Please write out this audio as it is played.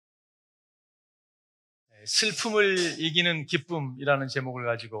슬픔을 이기는 기쁨이라는 제목을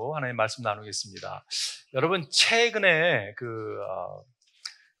가지고 하나님 말씀 나누겠습니다. 여러분, 최근에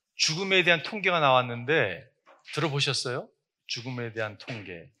죽음에 대한 통계가 나왔는데 들어보셨어요? 죽음에 대한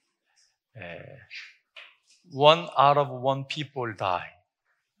통계. One out of one people die.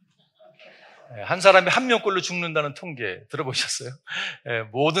 한 사람이 한 명꼴로 죽는다는 통계 들어보셨어요?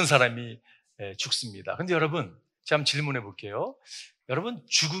 모든 사람이 죽습니다. 근데 여러분, 제가 한번 질문해 볼게요. 여러분,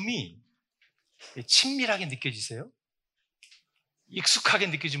 죽음이 친밀하게 느껴지세요? 익숙하게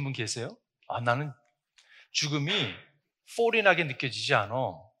느껴진 분 계세요? 나는 죽음이 foreign하게 느껴지지 않아.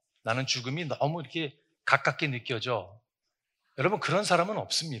 나는 죽음이 너무 이렇게 가깝게 느껴져. 여러분, 그런 사람은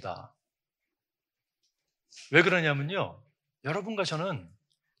없습니다. 왜 그러냐면요, 여러분과 저는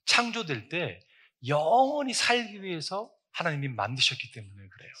창조될 때 영원히 살기 위해서 하나님이 만드셨기 때문에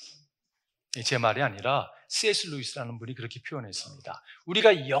그래요. 제 말이 아니라 C.S. 루이스라는 분이 그렇게 표현했습니다.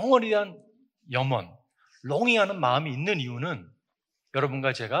 우리가 영원에 대한 염원, 롱잉하는 마음이 있는 이유는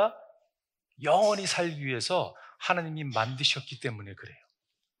여러분과 제가 영원히 살기 위해서 하나님이 만드셨기 때문에 그래요.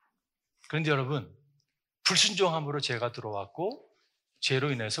 그런데 여러분, 불순종함으로 죄가 들어왔고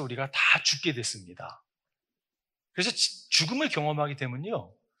죄로 인해서 우리가 다 죽게 됐습니다. 그래서 죽음을 경험하게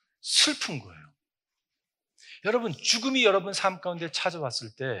되면요, 슬픈 거예요. 여러분, 죽음이 여러분 삶 가운데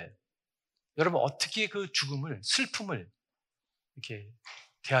찾아왔을 때 여러분 어떻게 그 죽음을, 슬픔을 이렇게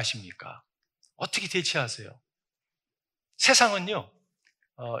대하십니까? 어떻게 대처하세요? 세상은요,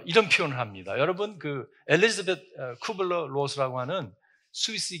 이런 표현을 합니다. 여러분, 엘리자베트 쿠블러 로스라고 하는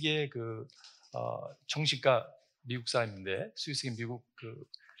스위스계 정신과 미국 사람인데, 스위스계 미국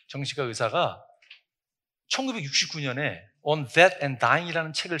정신과 의사가 1969년에 On Death and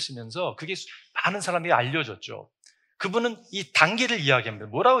Dying이라는 책을 쓰면서 그게 많은 사람이 알려졌죠. 그분은 이 단계를 이야기합니다.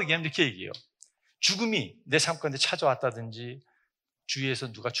 뭐라고 얘기하면 이렇게 얘기해요. 죽음이 내 삶 가운데 찾아왔다든지,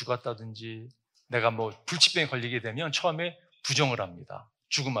 주위에서 누가 죽었다든지, 내가 불치병에 걸리게 되면 처음에 부정을 합니다.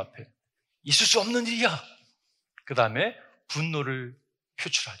 죽음 앞에. 있을 수 없는 일이야. 그 다음에 분노를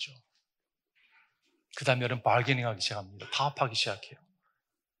표출하죠. 그 다음에 여러분 바게닝하기 시작합니다. 파업하기 시작해요.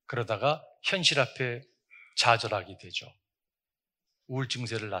 그러다가 현실 앞에 좌절하게 되죠. 우울증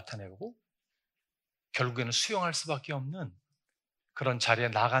증세를 나타내고 결국에는 수용할 수밖에 없는 그런 자리에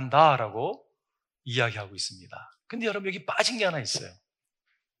나간다라고 이야기하고 있습니다. 근데 여러분, 여기 빠진 게 하나 있어요.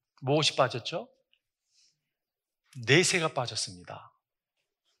 무엇이 빠졌죠? 내세가 빠졌습니다.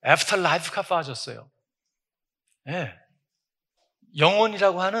 애프터 라이프가 빠졌어요. 네.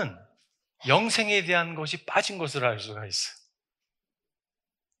 영혼이라고 하는 영생에 대한 것이 빠진 것을 알 수가 있어요.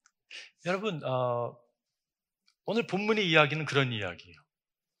 여러분, 오늘 본문의 이야기는 그런 이야기예요.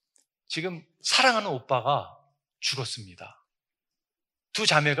 지금 사랑하는 오빠가 죽었습니다. 두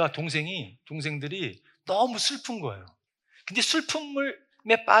자매가, 동생들이 너무 슬픈 거예요. 근데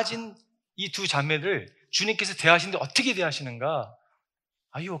슬픔에 빠진 이 두 자매를 주님께서 대하시는데 어떻게 대하시는가?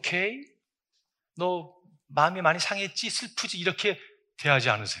 Are you okay? 너 마음이 많이 상했지? 슬프지? 이렇게 대하지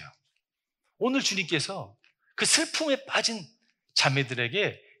않으세요. 오늘 주님께서 그 슬픔에 빠진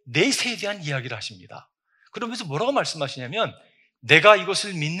자매들에게 내세에 대한 이야기를 하십니다. 그러면서 뭐라고 말씀하시냐면, 내가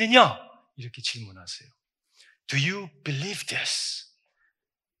이것을 믿느냐? 이렇게 질문하세요. Do you believe this?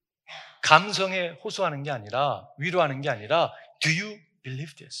 감성에 호소하는 게 아니라, 위로하는 게 아니라 Do you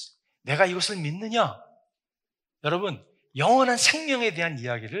believe this? 내가 이것을 믿느냐? 여러분, 영원한 생명에 대한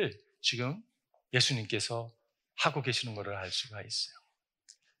이야기를 지금 예수님께서 하고 계시는 것을 알 수가 있어요.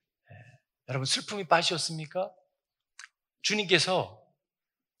 여러분, 슬픔이 빠지셨습니까? 주님께서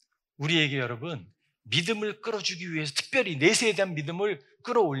우리에게 여러분 믿음을 끌어주기 위해서, 특별히 내세에 대한 믿음을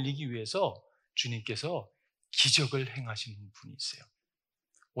끌어올리기 위해서 주님께서 기적을 행하시는 분이세요.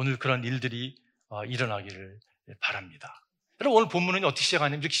 오늘 그런 일들이 일어나기를 바랍니다. 여러분, 오늘 본문은 어떻게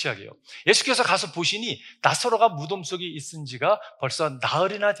시작하냐면 이렇게 시작해요. 예수께서 가서 보시니 나사로가 무덤 속에 있은 지가 벌써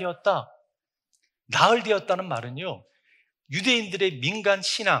나흘이나 되었다. 나흘 되었다는 말은요, 유대인들의 민간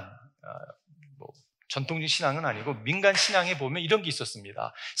신앙, 전통적인 신앙은 아니고 민간 신앙에 보면 이런 게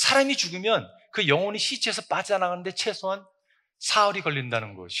있었습니다. 사람이 죽으면 그 영혼이 시체에서 빠져나가는데 최소한 사흘이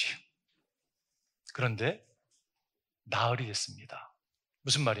걸린다는 것이에요. 그런데 나흘이 됐습니다.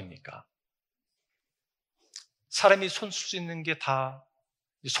 무슨 말입니까? 사람이 손쓸 수 있는 게 다,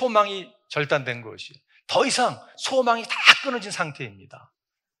 소망이 절단된 것이, 더 이상 소망이 다 끊어진 상태입니다.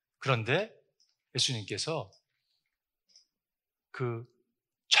 그런데 예수님께서 그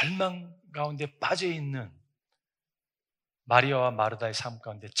절망 가운데 빠져있는 마리아와 마르다의 삶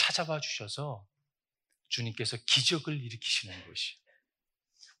가운데 찾아와 주셔서 주님께서 기적을 일으키시는 것이,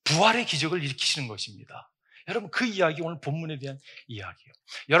 부활의 기적을 일으키시는 것입니다. 여러분, 그 이야기, 오늘 본문에 대한 이야기예요.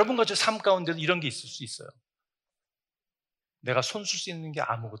 여러분과 저 삶 가운데도 이런 게 있을 수 있어요. 내가 손쓸 수 있는 게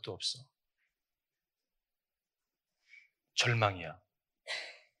아무것도 없어. 절망이야.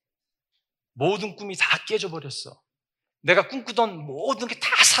 모든 꿈이 다 깨져버렸어. 내가 꿈꾸던 모든 게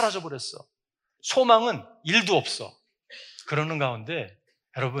다 사라져버렸어. 소망은 1도 없어. 그러는 가운데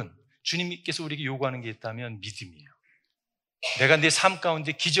여러분, 주님께서 우리에게 요구하는 게 있다면 믿음이에요. 내가 내 삶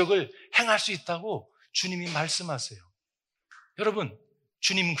가운데 기적을 행할 수 있다고 주님이 말씀하세요. 여러분,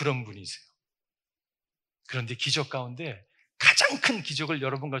 주님은 그런 분이세요. 그런데 기적 가운데 가장 큰 기적을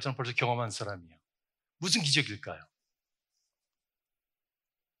여러분과 저는 벌써 경험한 사람이에요. 무슨 기적일까요?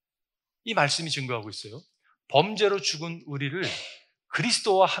 이 말씀이 증거하고 있어요. 범죄로 죽은 우리를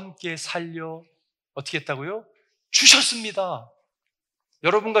그리스도와 함께 살려 어떻게 했다고요? 주셨습니다.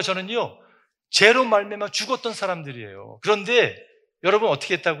 여러분과 저는요, 죄로 말미암아 죽었던 사람들이에요. 그런데 여러분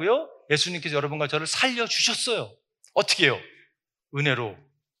어떻게 했다고요? 예수님께서 여러분과 저를 살려주셨어요. 어떻게 해요? 은혜로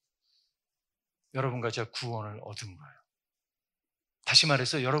여러분과 제가 구원을 얻은 거예요. 다시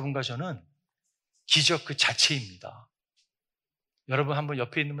말해서 여러분과 저는 기적 그 자체입니다. 여러분 한번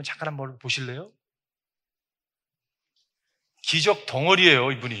옆에 있는 분 잠깐 한번 보실래요? 기적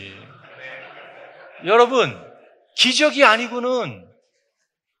덩어리예요, 이분이. 여러분, 기적이 아니고는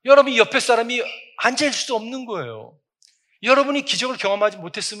여러분 옆에 사람이 앉아있을 수 없는 거예요. 여러분이 기적을 경험하지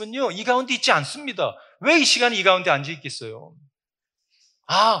못했으면요, 이 가운데 있지 않습니다. 왜 이 시간에 이 가운데 앉아있겠어요?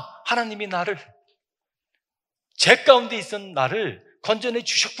 하나님이 나를, 죄 가운데 있던 나를 건져내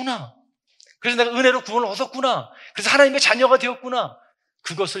주셨구나. 그래서 내가 은혜로 구원을 얻었구나. 그래서 하나님의 자녀가 되었구나.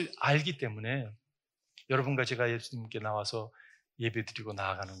 그것을 알기 때문에 여러분과 제가 예수님께 나와서 예배드리고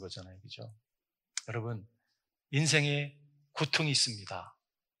나아가는 거잖아요. 그죠? 여러분, 인생에 고통이 있습니다.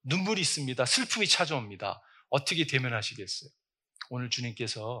 눈물이 있습니다. 슬픔이 찾아옵니다. 어떻게 대면하시겠어요? 오늘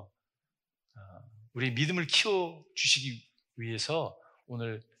주님께서 우리 믿음을 키워주시기 위해서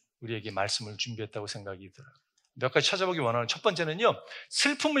오늘 우리에게 말씀을 준비했다고 생각이 들어요. 몇 가지 찾아보기 원하는 첫 번째는요,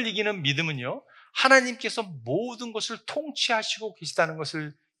 슬픔을 이기는 믿음은요, 하나님께서 모든 것을 통치하시고 계시다는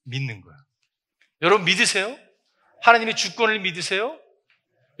것을 믿는 거예요. 여러분 믿으세요? 하나님의 주권을 믿으세요?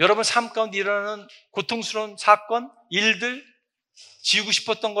 여러분 삶 가운데 일어나는 고통스러운 사건, 일들, 지우고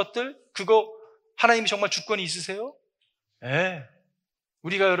싶었던 것들, 그거 하나님이 정말 주권이 있으세요? 네.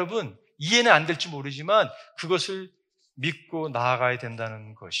 우리가 여러분 이해는 안 될지 모르지만 그것을 믿고 나아가야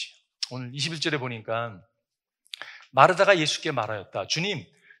된다는 것이에요. 오늘 21절에 보니까 마르다가 예수께 말하였다.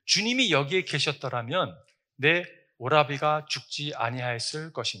 주님이 여기에 계셨더라면 내 오라비가 죽지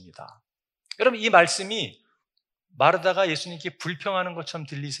아니하였을 것입니다. 여러분 이 말씀이 마르다가 예수님께 불평하는 것처럼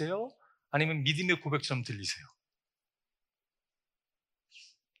들리세요? 아니면 믿음의 고백처럼 들리세요?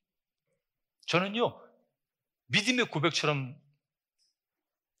 저는요, 믿음의 고백처럼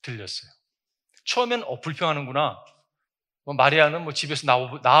들렸어요. 처음엔 불평하는구나. 마리아는 집에서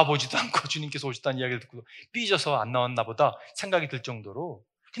나와보지도 않고 주님께서 오셨다는 이야기를 듣고 삐져서 안 나왔나 보다 생각이 들 정도로.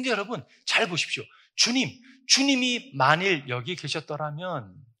 근데 여러분 잘 보십시오. 주님이 만일 여기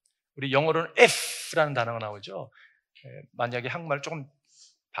계셨더라면, 우리 영어로는 if라는 단어가 나오죠. 만약에 한국말 조금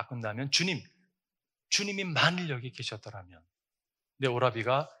바꾼다면 주님이 만일 여기 계셨더라면 내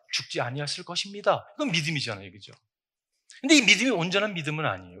오라비가 죽지 아니었을 것입니다. 이건 믿음이잖아요. 그죠? 근데 이 믿음이 온전한 믿음은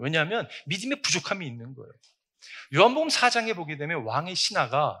아니에요. 왜냐하면 믿음에 부족함이 있는 거예요. 요한복음 4장에 보게 되면 왕의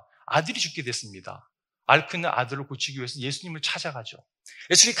신하가 아들이 죽게 됐습니다. 앓고 있는 아들을 고치기 위해서 예수님을 찾아가죠.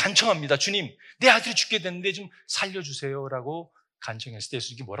 예수님이 간청합니다. 주님, 내 아들이 죽게 됐는데 좀 살려주세요 라고 간청했을 때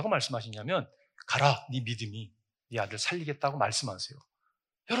예수님이 뭐라고 말씀하시냐면, 가라, 네 믿음이 네 아들 살리겠다고 말씀하세요.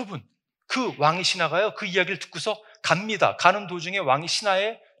 여러분, 그 왕의 신하가요, 그 이야기를 듣고서 갑니다. 가는 도중에 왕의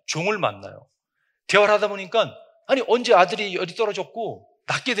신하의 종을 만나요. 대화를 하다 보니까 아니 언제 아들이 열이 떨어졌고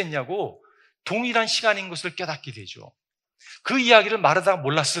낫게 됐냐고 동일한 시간인 것을 깨닫게 되죠. 그 이야기를 마르다가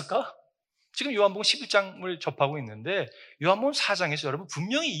몰랐을까? 지금 요한복음 11장을 접하고 있는데 요한복음 4장에서 여러분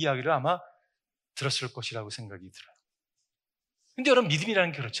분명히 이 이야기를 아마 들었을 것이라고 생각이 들어요. 근데 여러분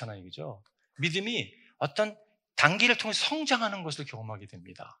믿음이라는 게 그렇잖아요. 그죠? 믿음이 어떤 단계를 통해 성장하는 것을 경험하게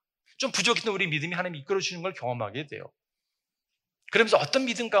됩니다. 좀 부족했던 우리 믿음이 하나님이 이끌어주는 걸 경험하게 돼요. 그러면서 어떤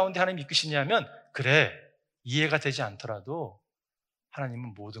믿음 가운데 하나님이 이끄시냐면, 그래, 이해가 되지 않더라도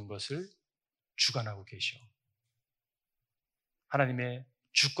하나님은 모든 것을 주관하고 계셔. 하나님의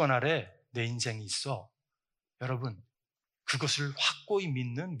주권 아래 내 인생이 있어. 여러분, 그것을 확고히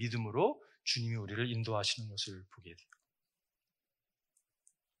믿는 믿음으로 주님이 우리를 인도하시는 것을 보게 돼요.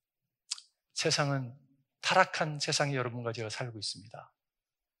 세상은 타락한 세상에 여러분과 제가 살고 있습니다.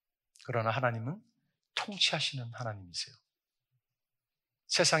 그러나 하나님은 통치하시는 하나님이세요.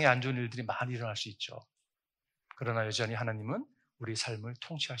 세상에 안 좋은 일들이 많이 일어날 수 있죠. 그러나 여전히 하나님은 우리 삶을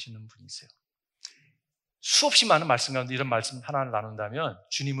통치하시는 분이세요. 수없이 많은 말씀 가운데 이런 말씀 하나를 나눈다면,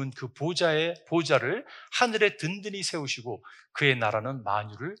 주님은 그 보좌를 하늘에 든든히 세우시고 그의 나라는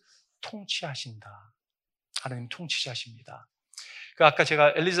만유를 통치하신다. 하나님 통치자십니다. 그 아까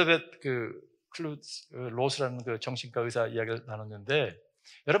제가 엘리자베트 로스라는 그 정신과 의사 이야기를 나눴는데,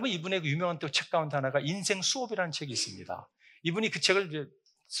 여러분 이분의 그 유명한 또 책 가운데 하나가 인생 수업이라는 책이 있습니다. 이분이 그 책을 이제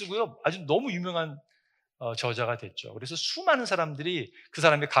쓰고요, 아주 너무 유명한 저자가 됐죠. 그래서 수많은 사람들이 그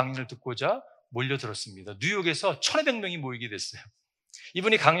사람의 강의를 듣고자 몰려들었습니다. 뉴욕에서 1,200명이 모이게 됐어요.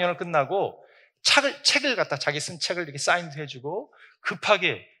 이분이 강연을 끝나고 책을 갖다 자기 쓴 책을 이렇게 사인도 해주고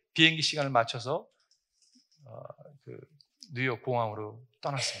급하게 비행기 시간을 맞춰서 그 뉴욕 공항으로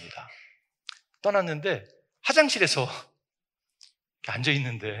떠났습니다. 떠났는데 화장실에서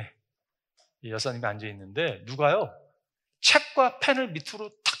앉아있는데, 이 여사님이 앉아있는데 누가요? 책과 펜을 밑으로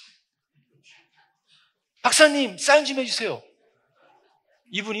탁, 박사님 사인 좀 해주세요.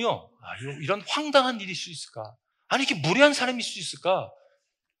 이분이요, 이런 황당한 일이 있을 수 있을까? 아니 이렇게 무례한 사람이 있을 수 있을까?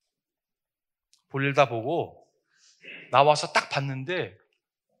 볼다 보고 나와서 딱 봤는데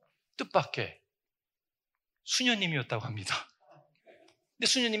뜻밖의 수녀님이었다고 합니다. 근데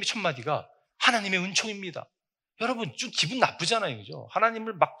수녀님이 첫 마디가 하나님의 은총입니다. 여러분 좀 기분 나쁘잖아요, 그죠?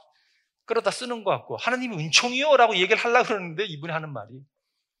 하나님을 막 끌어다 쓰는 것 같고, 하나님이 은총이요? 라고 얘기를 하려고 그러는데 이분이 하는 말이,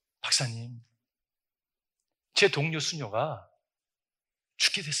 박사님, 제 동료 수녀가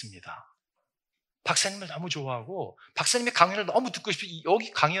죽게 됐습니다. 박사님을 너무 좋아하고 박사님의 강연을 너무 듣고 싶어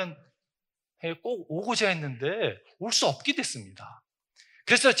여기 강연에 꼭 오고자 했는데 올 수 없게 됐습니다.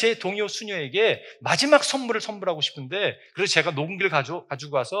 그래서 제 동료 수녀에게 마지막 선물을 선물하고 싶은데, 그래서 제가 녹음기를 가지고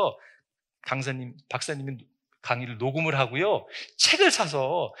와서 박사님이 강의를 녹음을 하고요, 책을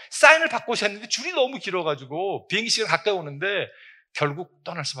사서 사인을 받고자 했는데 줄이 너무 길어가지고 비행기 시간 가까이 오는데 결국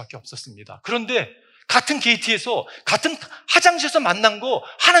떠날 수밖에 없었습니다. 그런데 같은 게이트에서 같은 화장실에서 만난 거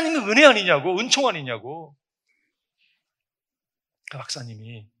하나님의 은혜 아니냐고, 은총 아니냐고. 그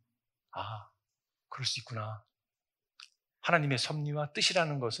박사님이 그럴 수 있구나, 하나님의 섭리와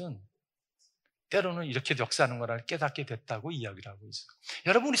뜻이라는 것은 때로는 이렇게 역사하는 거를 깨닫게 됐다고 이야기를 하고 있어요.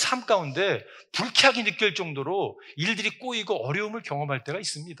 여러분, 우리 삶 가운데 불쾌하게 느낄 정도로 일들이 꼬이고 어려움을 경험할 때가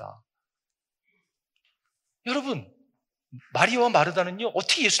있습니다. 여러분, 마리아와 마르다는요,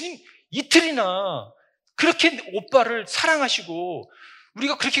 어떻게 예수님 이틀이나 그렇게 오빠를 사랑하시고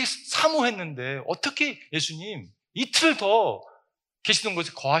우리가 그렇게 사모했는데 어떻게 예수님 이틀 더 계시던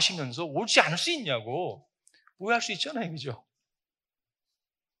곳에 거하시면서 오지 않을 수 있냐고 오해할 수 있잖아요, 그죠?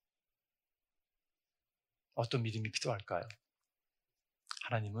 어떤 믿음이 필요할까요?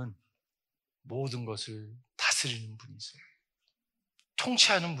 하나님은 모든 것을 다스리는 분이세요.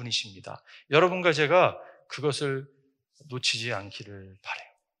 통치하는 분이십니다. 여러분과 제가 그것을 놓치지 않기를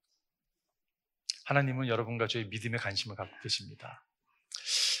바라요. 하나님은 여러분과 저의 믿음에 관심을 갖고 계십니다.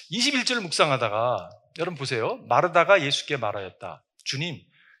 21절을 묵상하다가 여러분 보세요. 마르다가 예수께 말하였다.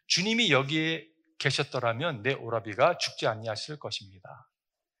 주님이 여기에 계셨더라면 내 오라비가 죽지 아니하실 것입니다.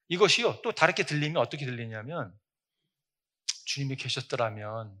 이것이요, 또 다르게 들리면 어떻게 들리냐면, 주님이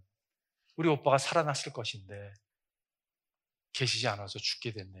계셨더라면 우리 오빠가 살아났을 것인데 계시지 않아서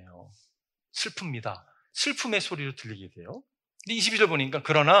죽게 됐네요. 슬픕니다. 슬픔의 소리로 들리게 돼요. 근데 22절 보니까,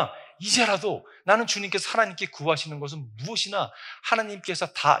 그러나 이제라도 나는 주님께서 하나님께 구하시는 것은 무엇이나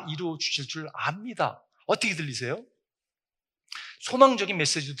하나님께서 다 이루어 주실 줄 압니다. 어떻게 들리세요? 소망적인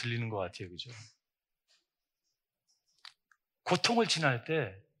메시지도 들리는 것 같아요, 그죠? 고통을 지날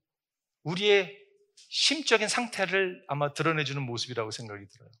때 우리의 심적인 상태를 아마 드러내주는 모습이라고 생각이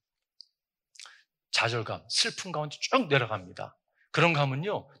들어요. 좌절감, 슬픔 가운데 쭉 내려갑니다. 그런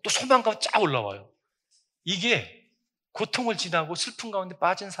감은요, 또 소망 가운데 쫙 올라와요. 이게 고통을 지나고 슬픔 가운데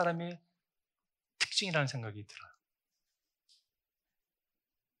빠진 사람의 특징이라는 생각이 들어요.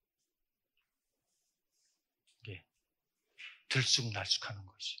 이게 들쑥날쑥하는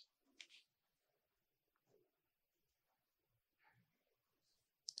것이.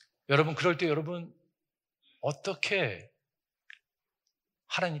 여러분, 그럴 때 여러분 어떻게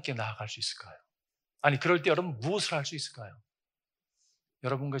하나님께 나아갈 수 있을까요? 아니, 그럴 때 여러분 무엇을 할 수 있을까요?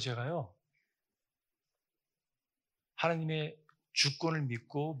 여러분과 제가요, 하나님의 주권을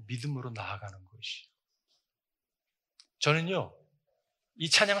믿고 믿음으로 나아가는 것이. 저는요, 이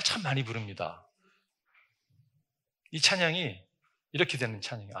찬양을 참 많이 부릅니다. 이 찬양이 이렇게 되는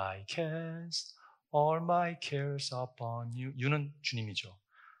찬양이에요. I cast all my cares upon you. you는 주님이죠.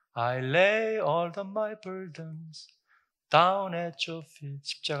 I lay all of my burdens down at your feet.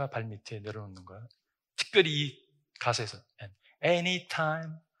 십자가 발밑에 내려놓는 거예요. 특별히 이 가사에서 And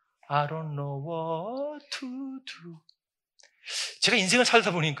anytime I don't know what to do. 제가 인생을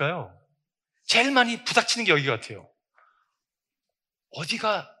살다 보니까요, 제일 많이 부닥치는 게 여기 같아요.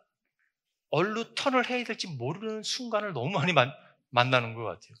 어디가 어디로 턴을 해야 될지 모르는 순간을 너무 많이 만나는 것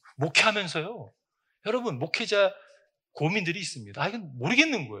같아요. 목회하면서요, 여러분, 목회자 고민들이 있습니다. 이건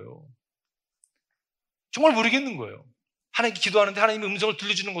모르겠는 거예요. 정말 모르겠는 거예요. 하나님께 기도하는데 하나님의 음성을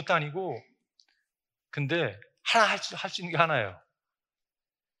들려주는 것도 아니고, 근데 하나 할 수 있는 게 하나예요.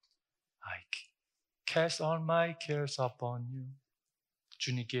 I cast all my cares upon you.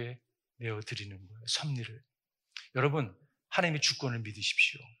 주님께 내어드리는 거예요. 섭리를. 여러분, 하나님의 주권을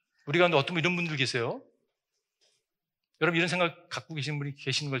믿으십시오. 우리 가운데 어떤 이런 분들 계세요? 여러분, 이런 생각 갖고 계신 분이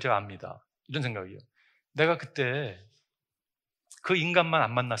계시는 걸 제가 압니다. 이런 생각이요. 내가 그때 그 인간만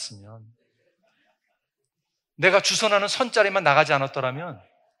안 만났으면, 내가 주선하는 선자리만 나가지 않았더라면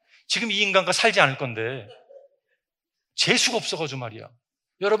지금 이 인간과 살지 않을 건데 재수가 없어가지고 말이야.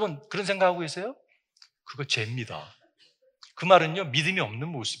 여러분, 그런 생각하고 계세요? 그거 죄입니다. 그 말은요, 믿음이 없는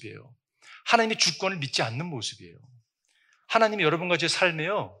모습이에요. 하나님의 주권을 믿지 않는 모습이에요. 하나님이 여러분과 제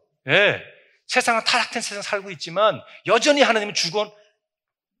삶에요, 세상은 타락된 세상 살고 있지만 여전히 하나님은 주권,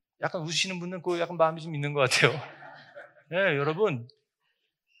 약간 웃으시는 분은 그 약간 마음이 좀 있는 것 같아요. 여러분,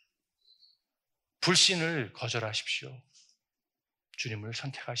 불신을 거절하십시오. 주님을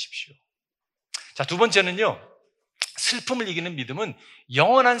선택하십시오. 자, 두 번째는요, 슬픔을 이기는 믿음은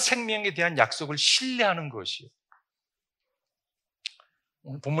영원한 생명에 대한 약속을 신뢰하는 것이에요.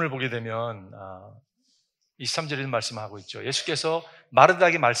 오늘 본문을 보게 되면 23절에 말씀하고 있죠. 예수께서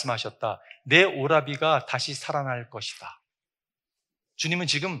마르다에게 말씀하셨다. 내 오라비가 다시 살아날 것이다. 주님은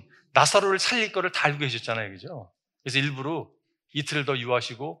지금 나사로를 살릴 거를 다 알고 계셨잖아요. 그죠? 그래서 일부러 이틀을 더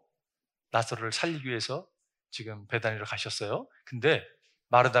유하시고 나사로를 살리기 위해서 지금 베다니로 가셨어요. 근데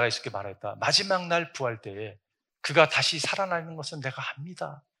마르다가 예수께 말했다. 마지막 날 부활 때에 그가 다시 살아나는 것은 내가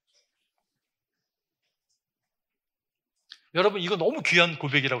압니다. 여러분, 이거 너무 귀한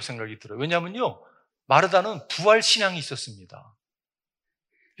고백이라고 생각이 들어요. 왜냐하면요, 마르다는 부활 신앙이 있었습니다.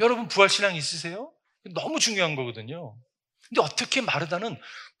 여러분, 부활 신앙 있으세요? 너무 중요한 거거든요. 근데 어떻게 마르다는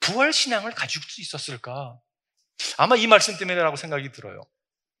부활 신앙을 가지고 수 있었을까? 아마 이 말씀 때문에라고 생각이 들어요.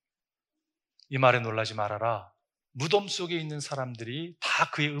 이 말에 놀라지 말아라. 무덤 속에 있는 사람들이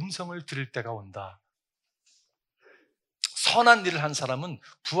다 그의 음성을 들을 때가 온다. 선한 일을 한 사람은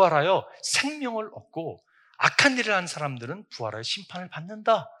부활하여 생명을 얻고 악한 일을 한 사람들은 부활하여 심판을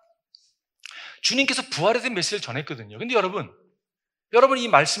받는다. 주님께서 부활에 대한 메시지를 전했거든요. 근데 여러분 이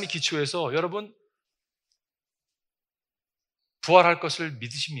말씀이 기초해서 여러분 부활할 것을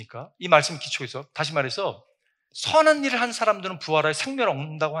믿으십니까? 이 말씀 기초해서 다시 말해서 선한 일을 한 사람들은 부활하여 생명을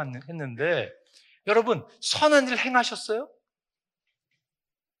얻는다고 했는데 여러분 선한 일을 행하셨어요?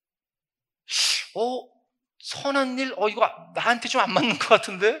 선한 일? 이거 나한테 좀 안 맞는 것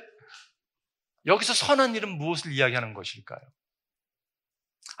같은데? 여기서 선한 일은 무엇을 이야기하는 것일까요?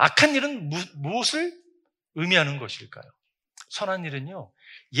 악한 일은 무엇을 의미하는 것일까요? 선한 일은요,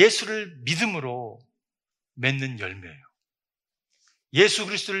 예수를 믿음으로 맺는 열매예요. 예수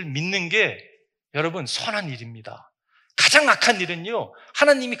그리스도를 믿는 게 여러분 선한 일입니다. 가장 악한 일은요,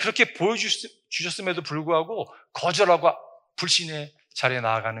 하나님이 그렇게 보여주셨음에도 불구하고 거절하고 불신의 자리에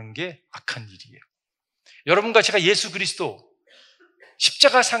나아가는 게 악한 일이에요. 여러분과 제가 예수 그리스도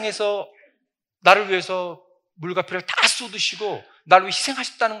십자가 상에서 나를 위해서 물과 피를 다 쏟으시고 나를 위해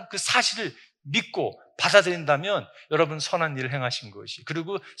희생하셨다는 그 사실을 믿고 받아들인다면 여러분 선한 일을 행하신 것이,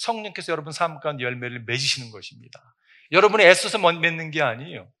 그리고 성령께서 여러분 삶 가운데 열매를 맺으시는 것입니다. 여러분이 애써서 맺는 게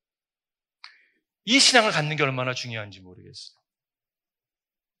아니에요. 이 신앙을 갖는 게 얼마나 중요한지 모르겠어요.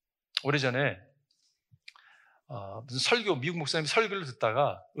 오래전에 무슨 설교, 미국 목사님 설교를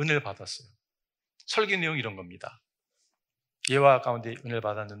듣다가 은혜를 받았어요. 설교 내용이 이런 겁니다. 예화 가운데 은혜를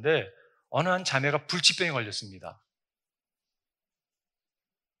받았는데 어느 한 자매가 불치병에 걸렸습니다.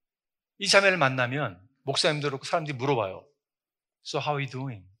 이 자매를 만나면 목사님들 그렇고 사람들이 물어봐요. So how are you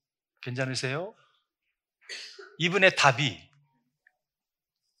doing? 괜찮으세요? 이분의 답이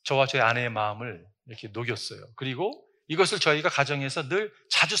저와 저희 아내의 마음을 이렇게 녹였어요. 그리고 이것을 저희가 가정에서 늘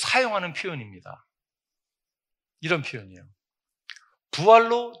자주 사용하는 표현입니다. 이런 표현이에요.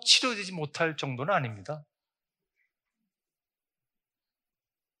 부활로 치료되지 못할 정도는 아닙니다.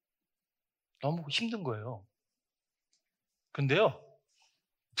 너무 힘든 거예요. 근데요,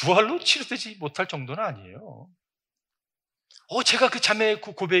 부활로 치료되지 못할 정도는 아니에요. 제가 그 자매의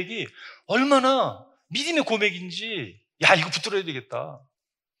고백이 얼마나 믿음의 고백인지, 이거 붙들어야 되겠다.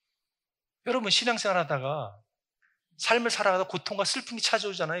 여러분, 신앙생활 하다가 삶을 살아가다 고통과 슬픔이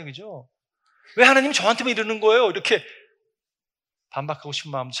찾아오잖아요. 그죠? 왜 하나님 저한테만 이러는 거예요? 이렇게 반박하고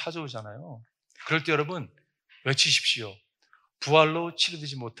싶은 마음 찾아오잖아요. 그럴 때 여러분 외치십시오. 부활로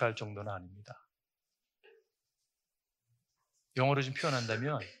치료되지 못할 정도는 아닙니다. 영어로 좀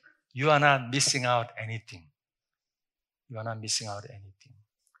표현한다면 You are not missing out anything. You are not missing out anything.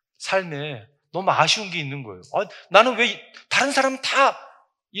 삶에 너무 아쉬운 게 있는 거예요. 나는 왜 다른 사람은 다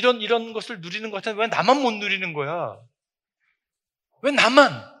이런 것을 누리는 것 같은데 왜 나만 못 누리는 거야? 왜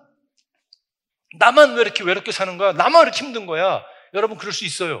나만? 나만 왜 이렇게 외롭게 사는 거야? 나만 왜 이렇게 힘든 거야? 여러분, 그럴 수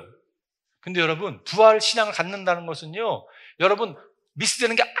있어요. 근데 여러분, 부활 신앙을 갖는다는 것은요, 여러분,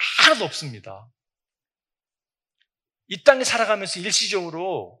 미스되는 게 하나도 없습니다. 이 땅에 살아가면서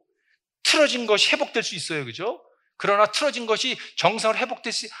일시적으로 틀어진 것이 회복될 수 있어요. 그죠? 그러나 틀어진 것이 정상으로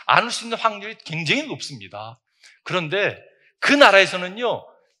회복되지 않을 수 있는 확률이 굉장히 높습니다. 그런데 그 나라에서는요,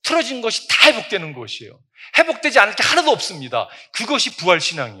 틀어진 것이 다 회복되는 것이에요. 회복되지 않을 게 하나도 없습니다. 그것이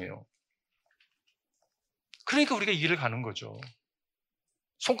부활신앙이에요. 그러니까 우리가 이 길을 가는 거죠.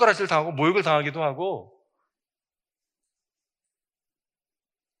 손가락질 당하고 모욕을 당하기도 하고,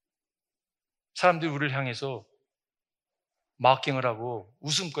 사람들이 우리를 향해서 마킹을 하고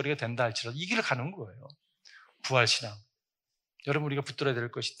웃음거리가 된다 할지라도 이 길을 가는 거예요. 부활신앙. 여러분, 우리가 붙들어야 될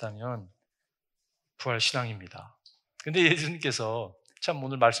것이 있다면 부활신앙입니다. 근데 예수님께서 참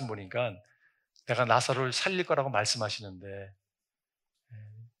오늘 말씀 보니까 내가 나사로를 살릴 거라고 말씀하시는데,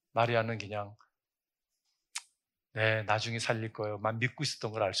 마리아는 그냥 네, 나중에 살릴 거예요만 믿고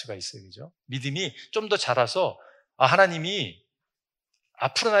있었던 걸 알 수가 있어요. 그죠? 믿음이 좀 더 자라서 하나님이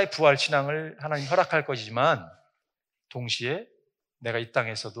앞으로 나의 부활 신앙을 하나님 허락할 것이지만 동시에 내가 이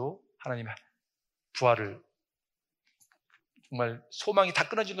땅에서도 하나님 부활을 정말 소망이 다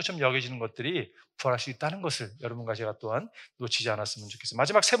끊어진 것처럼 여겨지는 것들이 부활할 수 있다는 것을 여러분과 제가 또한 놓치지 않았으면 좋겠어요.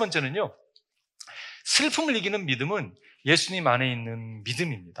 마지막 세 번째는요, 슬픔을 이기는 믿음은 예수님 안에 있는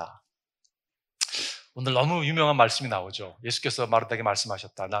믿음입니다. 오늘 너무 유명한 말씀이 나오죠. 예수께서 마르다에게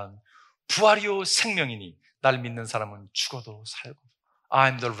말씀하셨다. 나는 부활이요 생명이니 날 믿는 사람은 죽어도 살고, I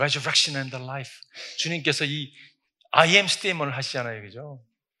am the resurrection and the life. 주님께서 이 I am 스테이먼을 하시잖아요. 그죠?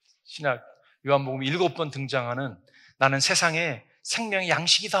 신약 요한복음 7번 등장하는 나는 세상의 생명의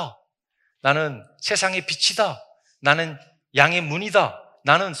양식이다. 나는 세상의 빛이다. 나는 양의 문이다.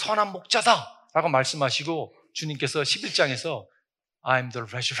 나는 선한 목자다. 라고 말씀하시고 주님께서 11장에서 I am the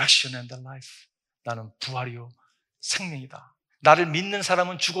resurrection and the life. 나는 부활이요 생명이다. 나를 믿는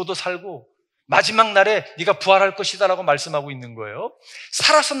사람은 죽어도 살고 마지막 날에 네가 부활할 것이다 라고 말씀하고 있는 거예요.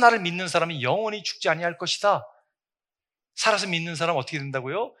 살아서 나를 믿는 사람이 영원히 죽지 아니할 것이다. 살아서 믿는 사람은 어떻게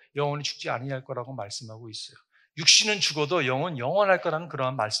된다고요? 영원히 죽지 아니할 거라고 말씀하고 있어요. 육신은 죽어도 영은 영원할 거라는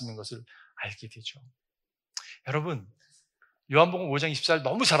그러한 말씀인 것을 알게 되죠. 여러분, 요한복음 5장 24절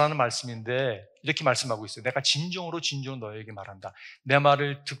너무 잘하는 말씀인데 이렇게 말씀하고 있어요. 내가 진정으로 너에게 말한다. 내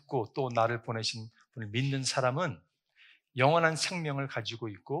말을 듣고 또 나를 보내신 분을 믿는 사람은 영원한 생명을 가지고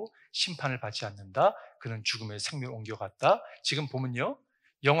있고 심판을 받지 않는다. 그는 죽음의 생명을 옮겨갔다. 지금 보면요,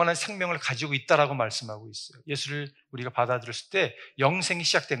 영원한 생명을 가지고 있다라고 말씀하고 있어요. 예수를 우리가 받아들였을 때 영생이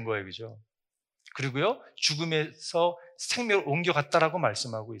시작된 거예요. 그죠? 그리고요, 죽음에서 생명을 옮겨갔다라고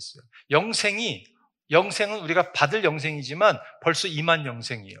말씀하고 있어요. 영생은 우리가 받을 영생이지만 벌써 임한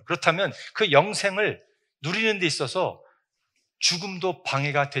영생이에요. 그렇다면 그 영생을 누리는 데 있어서 죽음도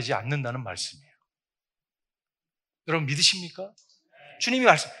방해가 되지 않는다는 말씀이에요. 여러분 믿으십니까? 주님이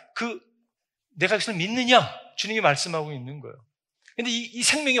내가 그것을 믿느냐? 주님이 말씀하고 있는 거예요. 근데 이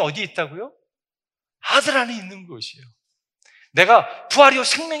생명이 어디에 있다고요? 아들 안에 있는 것이에요. 내가 부활이요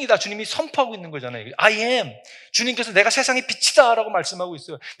생명이다. 주님이 선포하고 있는 거잖아요. I am. 주님께서 내가 세상의 빛이다 라고 말씀하고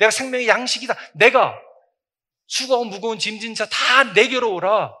있어요. 내가 생명의 양식이다. 내가 수고하고 무거운 짐진 자 다 내게로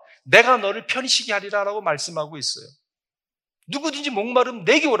오라. 내가 너를 편히 쉬게 하리라 라고 말씀하고 있어요. 누구든지 목마르면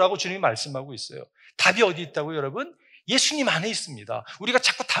내게 오라고 주님이 말씀하고 있어요. 답이 어디 있다고요, 여러분? 예수님 안에 있습니다. 우리가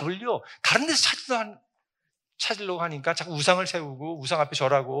자꾸 답을요, 다른 데서 찾으려고 하니까 자꾸 우상을 세우고 우상 앞에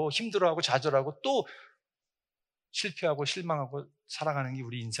절하고 힘들어하고 좌절하고 또 실패하고 실망하고 살아가는 게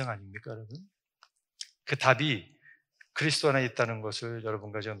우리 인생 아닙니까, 여러분? 그 답이 그리스도 안에 있다는 것을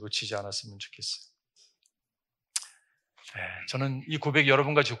여러분과 제가 놓치지 않았으면 좋겠어요. 저는 이 고백이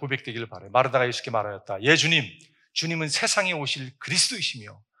여러분과 제 고백되기를 바라요. 마르다가 예수께 말하였다. 예, 주님은 세상에 오실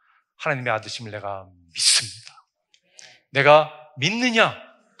그리스도이시며 하나님의 아드심을 내가 믿습니다. 내가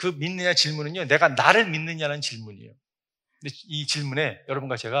믿느냐? 그 믿느냐 질문은요, 내가 나를 믿느냐는 질문이에요. 근데 이 질문에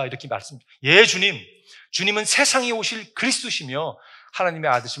여러분과 제가 이렇게 예, 주님은 세상에 오실 그리스도시며 하나님의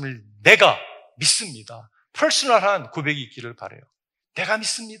아드심을 내가 믿습니다. 퍼스널한 고백이 있기를 바라요. 내가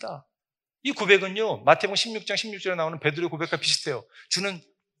믿습니다. 이 고백은요, 마태복음 16장 16절에 나오는 베드로의 고백과 비슷해요. 주는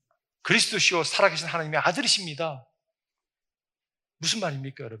그리스도시요 살아계신 하나님의 아들이십니다. 무슨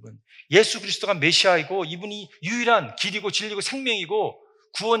말입니까, 여러분? 예수 그리스도가 메시아이고 이분이 유일한 길이고 진리고 생명이고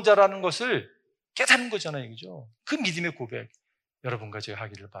구원자라는 것을 깨닫는 거잖아요. 그죠? 그 믿음의 고백 여러분과 제가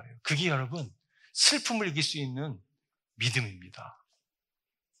하기를 바라요. 그게 여러분 슬픔을 이길 수 있는 믿음입니다.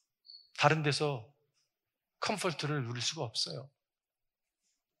 다른 데서 컴포트를 누릴 수가 없어요.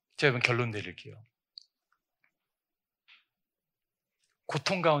 제가 여러분 결론 내릴게요.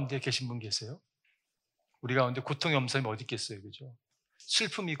 고통 가운데 계신 분 계세요? 우리 가운데 고통이 없는 사람이 어디 있겠어요? 그죠?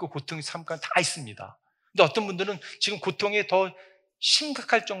 슬픔이 있고 고통이 잠깐 다 있습니다. 근데 어떤 분들은 지금 고통에 더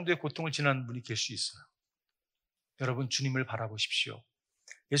심각할 정도의 고통을 지나는 분이 계실 수 있어요. 여러분, 주님을 바라보십시오.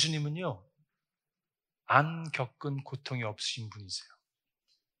 예수님은요, 안 겪은 고통이 없으신 분이세요.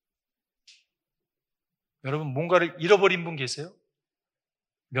 여러분, 뭔가를 잃어버린 분 계세요?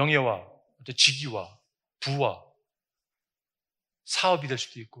 명예와 직위와 부와 사업이 될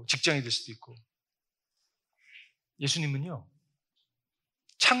수도 있고 직장이 될 수도 있고. 예수님은요,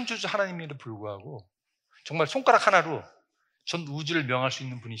 창조주 하나님에도 불구하고 정말 손가락 하나로 전 우주를 명할 수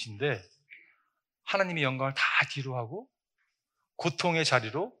있는 분이신데 하나님의 영광을 다 뒤로하고 고통의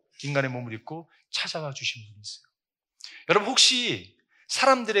자리로 인간의 몸을 입고 찾아와 주신 분이세요. 여러분, 혹시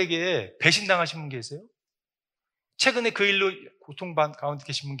사람들에게 배신당하신 분 계세요? 최근에 그 일로 고통 가운데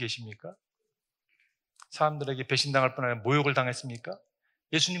계신 분 계십니까? 사람들에게 배신당할 뿐 아니라 모욕을 당했습니까?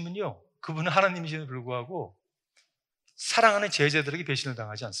 예수님은요, 그분은 하나님이심에도 불구하고 사랑하는 제자들에게 배신을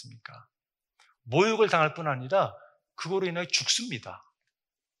당하지 않습니까? 모욕을 당할 뿐 아니라 그거로 인하여 죽습니다.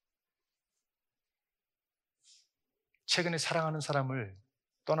 최근에 사랑하는 사람을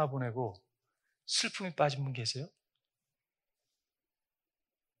떠나보내고 슬픔에 빠진 분 계세요?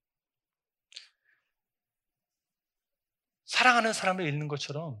 사랑하는 사람을 잃는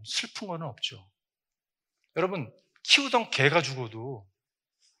것처럼 슬픈 건 없죠. 여러분, 키우던 개가 죽어도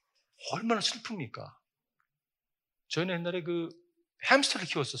얼마나 슬픕니까? 저희는 옛날에 그 햄스터를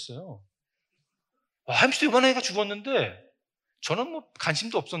키웠었어요. 햄스터 요만한 애가 죽었는데 저는 뭐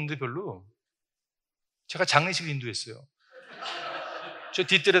관심도 없었는데 별로. 제가 장례식을 인도했어요. 저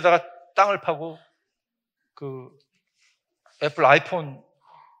뒷뜰에다가 땅을 파고 그 애플 아이폰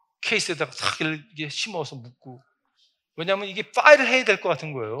케이스에다가 싹 이렇게 심어서 묶고. 왜냐하면 이게 파일을 해야 될 것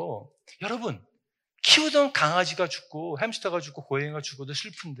같은 거예요. 여러분, 키우던 강아지가 죽고 햄스터가 죽고 고양이가 죽어도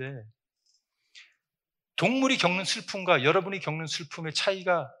슬픈데 동물이 겪는 슬픔과 여러분이 겪는 슬픔의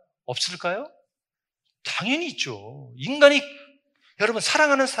차이가 없을까요? 당연히 있죠. 인간이, 여러분,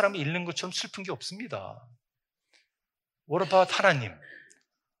 사랑하는 사람을 잃는 것처럼 슬픈 게 없습니다. What about 하나님?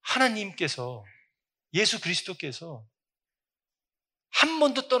 하나님께서, 예수 그리스도께서 한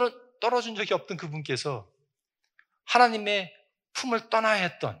번도 떨어진 적이 없던 그분께서 하나님의 품을 떠나야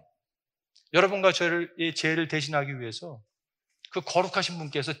했던, 여러분과 저의 죄를 대신하기 위해서 그 거룩하신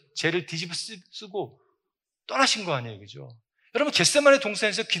분께서 죄를 뒤집어 쓰고 떠나신 거 아니에요, 그죠? 여러분, 겟세마네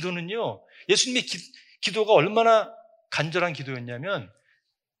동산에서 기도는요, 예수님의 기도가 얼마나 간절한 기도였냐면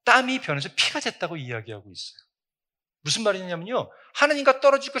땀이 변해서 피가 됐다고 이야기하고 있어요. 무슨 말이냐면요, 하나님과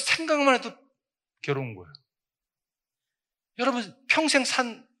떨어질 걸 생각만 해도 괴로운 거예요. 여러분, 평생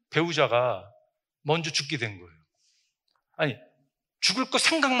산 배우자가 먼저 죽게 된 거예요. 아니, 죽을 거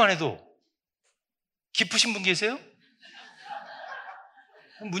생각만 해도 기쁘신 분 계세요?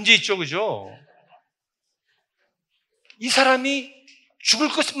 문제 있죠, 그죠? 이 사람이 죽을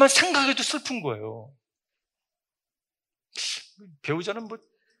것만 생각해도 슬픈 거예요. 배우자는 뭐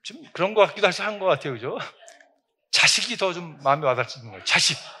좀 그런 것 같기도 한 것 같아요, 그죠? 자식이 더 좀 마음에 와닿는 거예요.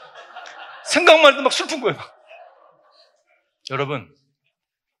 자식. 생각만 해도 막 슬픈 거예요. 여러분,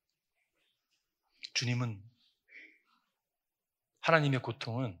 주님은, 하나님의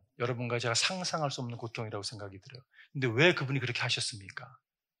고통은 여러분과 제가 상상할 수 없는 고통이라고 생각이 들어요. 근데 왜 그분이 그렇게 하셨습니까?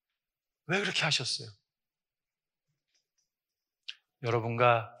 왜 그렇게 하셨어요?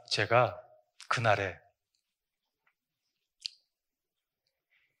 여러분과 제가 그날에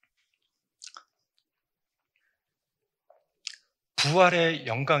부활의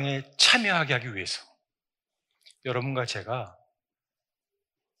영광에 참여하게 하기 위해서, 여러분과 제가,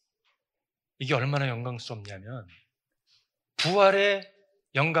 이게 얼마나 영광스럽냐면 부활의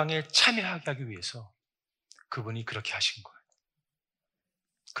영광에 참여하게 하기 위해서 그분이 그렇게 하신 거예요.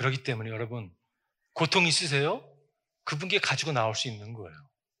 그렇기 때문에 여러분, 고통 있으세요? 그분께 가지고 나올 수 있는 거예요.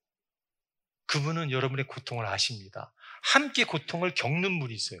 그분은 여러분의 고통을 아십니다. 함께 고통을 겪는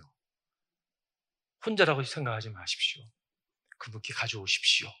분이세요. 혼자라고 생각하지 마십시오. 그분께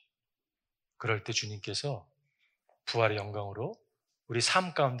가져오십시오. 그럴 때 주님께서 부활의 영광으로 우리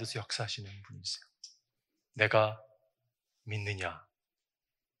삶 가운데서 역사하시는 분이세요. 내가 믿느냐?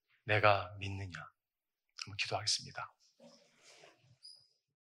 내가 믿느냐? 한번 기도하겠습니다.